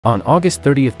On August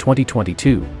 30,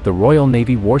 2022, the Royal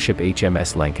Navy warship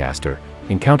HMS Lancaster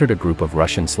encountered a group of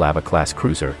Russian Slava-class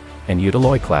cruiser and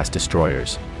Udaloy-class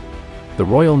destroyers. The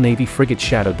Royal Navy frigate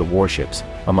shadowed the warships,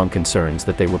 among concerns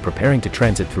that they were preparing to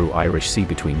transit through Irish Sea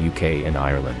between UK and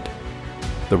Ireland.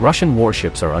 The Russian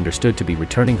warships are understood to be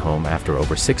returning home after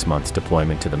over 6 months'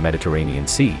 deployment to the Mediterranean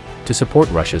Sea to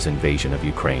support Russia's invasion of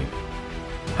Ukraine.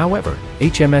 However,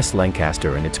 HMS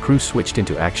Lancaster and its crew switched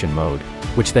into action mode,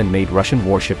 which then made Russian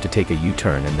warship to take a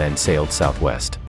U-turn and then sailed southwest.